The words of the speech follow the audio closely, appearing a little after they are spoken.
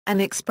An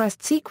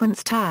expressed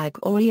sequence tag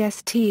or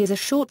EST is a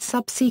short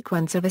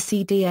subsequence of a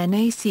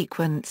cDNA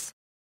sequence.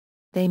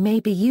 They may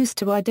be used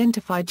to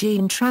identify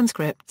gene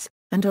transcripts,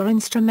 and are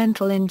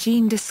instrumental in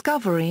gene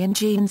discovery and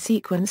gene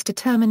sequence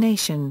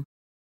determination.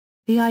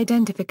 The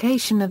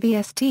identification of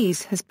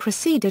ESTs has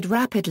proceeded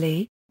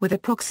rapidly, with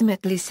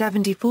approximately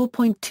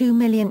 74.2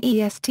 million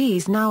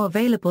ESTs now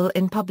available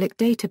in public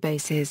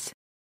databases.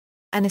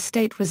 An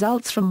EST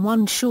results from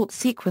one short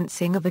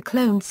sequencing of a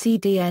cloned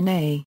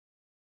cDNA.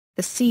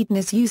 The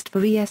cDNAs used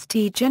for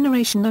EST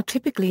generation are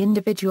typically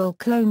individual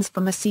clones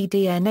from a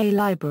cDNA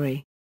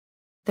library.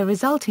 The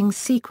resulting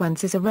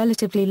sequence is a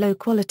relatively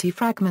low-quality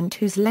fragment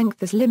whose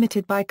length is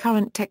limited by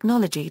current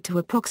technology to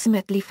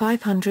approximately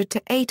 500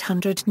 to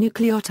 800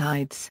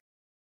 nucleotides.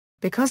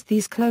 Because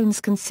these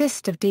clones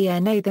consist of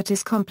DNA that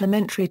is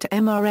complementary to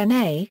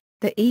mRNA,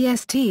 the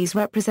ESTs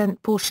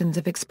represent portions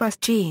of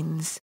expressed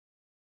genes.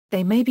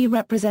 They may be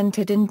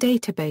represented in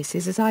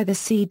databases as either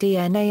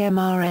cDNA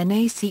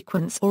mRNA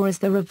sequence or as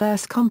the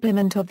reverse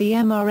complement of the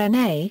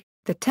mRNA,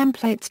 the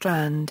template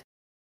strand.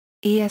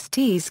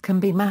 ESTs can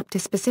be mapped to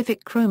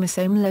specific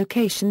chromosome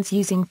locations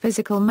using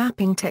physical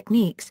mapping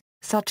techniques,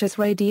 such as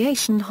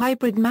radiation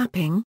hybrid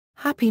mapping,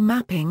 happy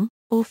mapping,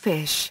 or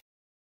FISH.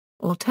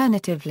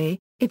 Alternatively,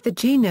 if the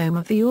genome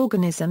of the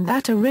organism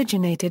that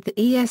originated the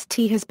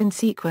EST has been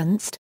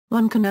sequenced,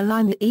 one can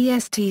align the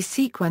EST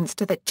sequence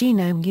to that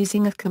genome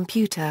using a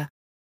computer.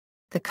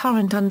 The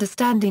current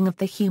understanding of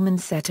the human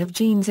set of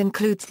genes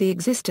includes the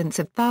existence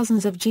of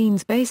thousands of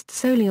genes based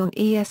solely on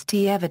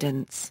EST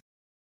evidence.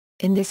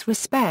 In this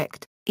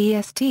respect,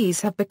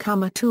 ESTs have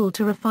become a tool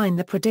to refine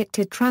the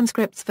predicted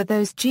transcripts for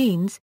those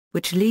genes,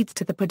 which leads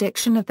to the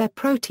prediction of their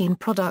protein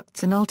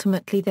products and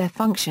ultimately their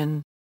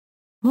function.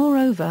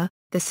 Moreover,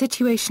 the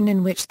situation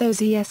in which those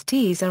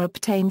ESTs are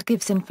obtained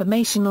gives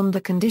information on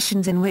the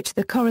conditions in which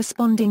the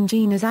corresponding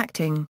gene is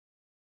acting.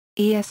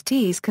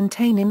 ESTs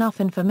contain enough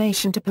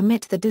information to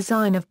permit the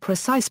design of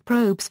precise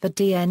probes for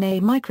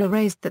DNA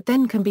microarrays that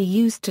then can be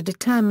used to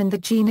determine the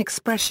gene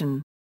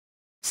expression.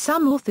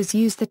 Some authors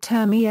use the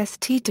term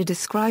EST to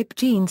describe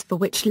genes for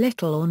which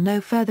little or no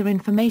further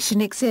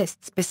information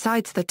exists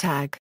besides the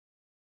tag.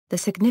 The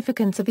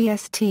significance of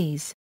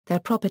ESTs, their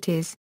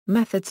properties,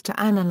 methods to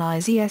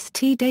analyze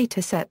EST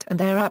dataset and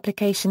their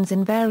applications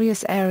in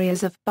various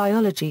areas of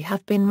biology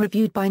have been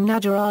reviewed by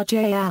Nader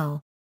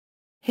R.J.L.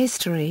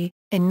 History.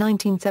 In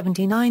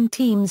 1979,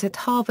 teams at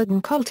Harvard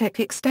and Caltech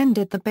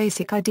extended the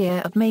basic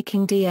idea of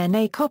making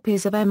DNA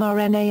copies of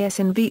mRNAs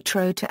in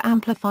vitro to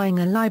amplifying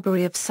a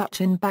library of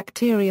such in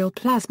bacterial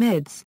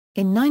plasmids.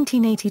 In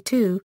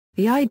 1982,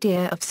 the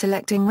idea of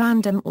selecting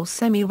random or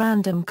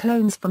semi-random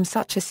clones from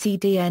such a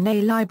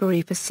cDNA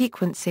library for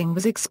sequencing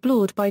was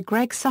explored by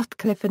Greg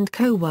Sutcliffe and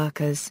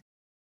co-workers.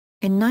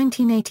 In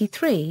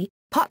 1983,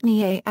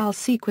 Putney et al.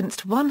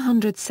 Sequenced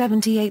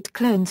 178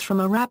 clones from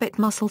a rabbit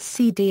muscle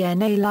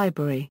cDNA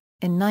library.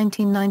 In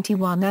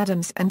 1991,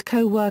 Adams and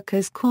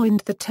co-workers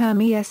coined the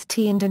term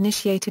EST and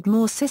initiated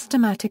more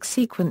systematic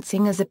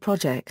sequencing as a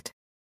project.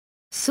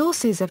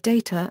 Sources of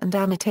data and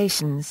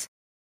annotations.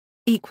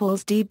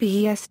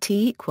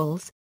 DBEST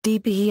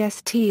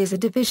DBEST is a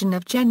division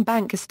of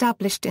GenBank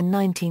established in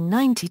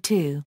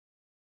 1992.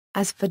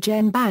 As for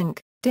GenBank,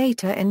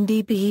 data in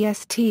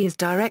DBEST is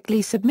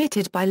directly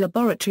submitted by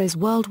laboratories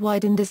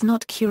worldwide and is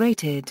not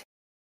curated.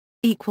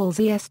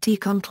 EST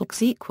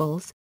complex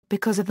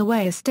because of the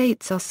way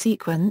ESTs are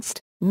sequenced,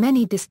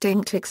 many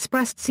distinct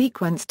expressed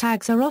sequence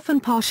tags are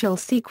often partial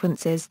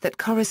sequences that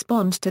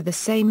correspond to the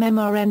same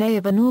mRNA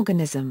of an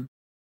organism.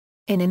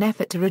 In an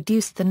effort to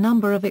reduce the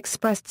number of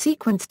expressed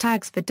sequence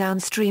tags for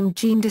downstream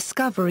gene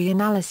discovery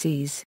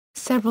analyses,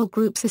 several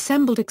groups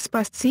assembled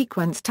expressed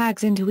sequence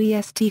tags into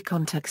EST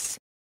contexts.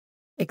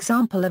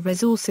 Example of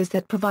resources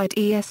that provide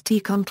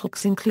EST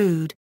contexts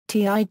include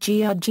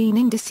TIGR gene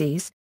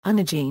indices,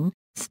 Unigene.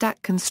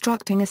 Stack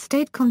constructing a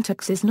state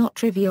context is not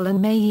trivial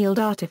and may yield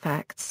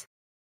artifacts.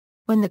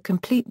 When the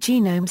complete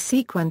genome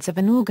sequence of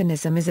an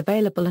organism is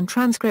available and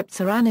transcripts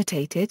are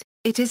annotated,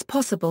 it is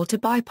possible to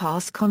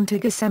bypass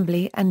contig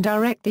assembly and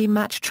directly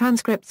match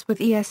transcripts with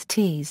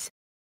ESTs.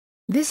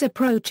 This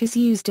approach is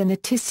used in the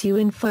tissue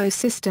info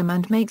system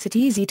and makes it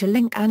easy to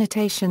link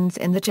annotations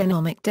in the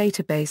genomic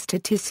database to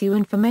tissue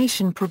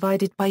information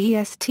provided by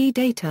EST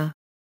data.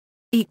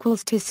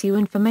 Tissue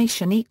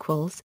information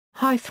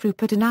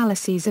high-throughput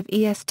analyses of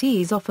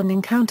ESTs often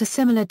encounter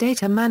similar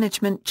data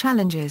management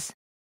challenges.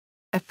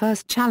 A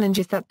first challenge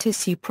is that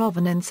tissue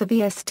provenance of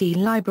EST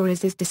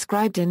libraries is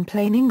described in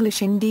plain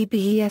English in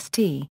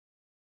DBEST.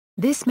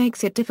 This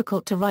makes it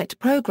difficult to write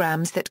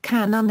programs that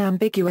can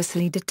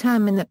unambiguously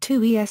determine that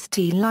two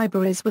EST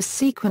libraries were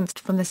sequenced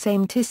from the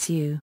same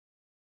tissue.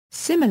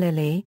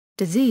 Similarly,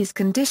 disease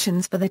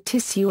conditions for the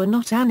tissue are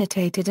not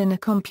annotated in a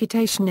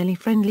computationally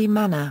friendly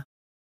manner.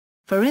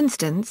 For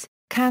instance,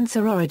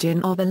 cancer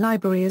origin of a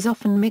library is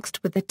often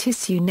mixed with the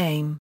tissue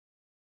name.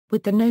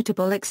 With the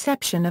notable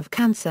exception of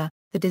cancer,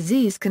 the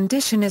disease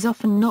condition is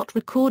often not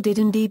recorded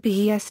in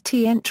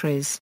DBEST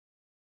entries.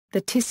 The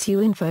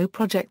Tissue Info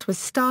project was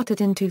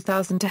started in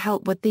 2000 to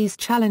help with these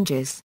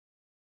challenges.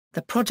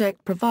 The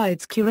project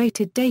provides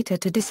curated data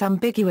to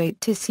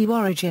disambiguate tissue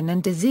origin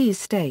and disease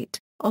state,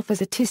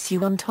 offers a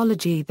tissue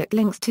ontology that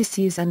links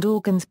tissues and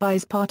organs by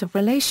as part of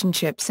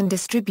relationships, and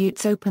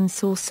distributes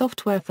open-source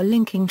software for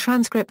linking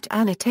transcript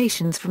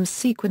annotations from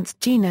sequenced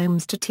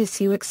genomes to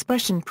tissue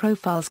expression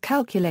profiles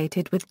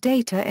calculated with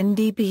data in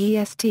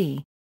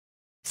DBEST.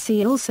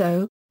 See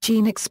also,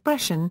 gene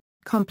expression,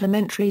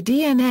 complementary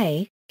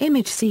DNA,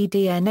 image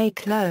cDNA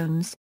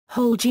clones,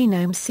 whole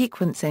genome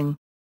sequencing.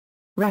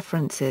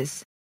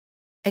 References.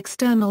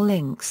 External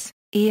links: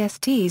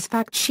 ESTs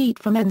fact sheet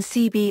from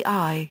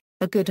NCBI,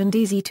 a good and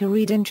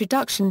easy-to-read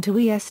introduction to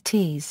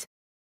ESTs.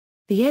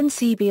 The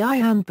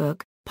NCBI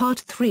Handbook,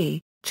 Part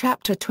 3,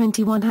 Chapter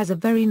 21 has a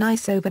very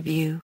nice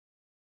overview.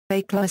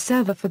 A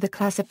server for the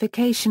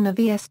classification of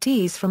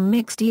ESTs from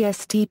mixed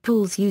EST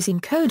pools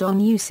using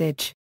codon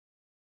usage.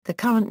 The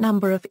current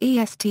number of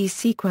EST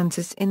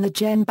sequences in the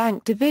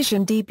GenBank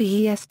division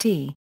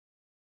DBEST.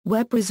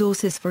 Web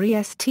resources for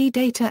EST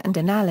data and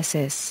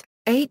analysis,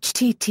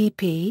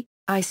 http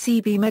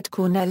ICB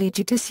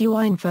MedCornellG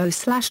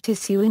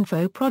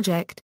TissueInfo/TissueInfo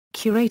project,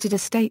 curated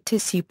estate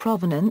tissue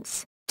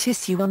provenance,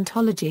 tissue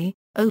ontology,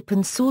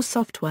 open source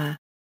software.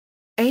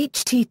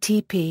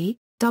 http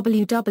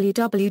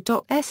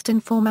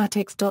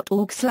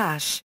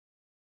www.estinformatics.org/.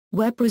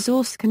 Web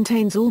resource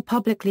contains all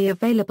publicly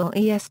available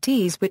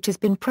ESTs which has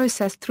been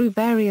processed through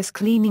various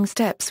cleaning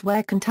steps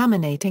where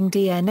contaminating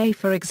DNA,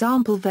 for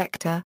example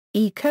vector,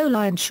 E.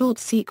 coli and short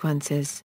sequences.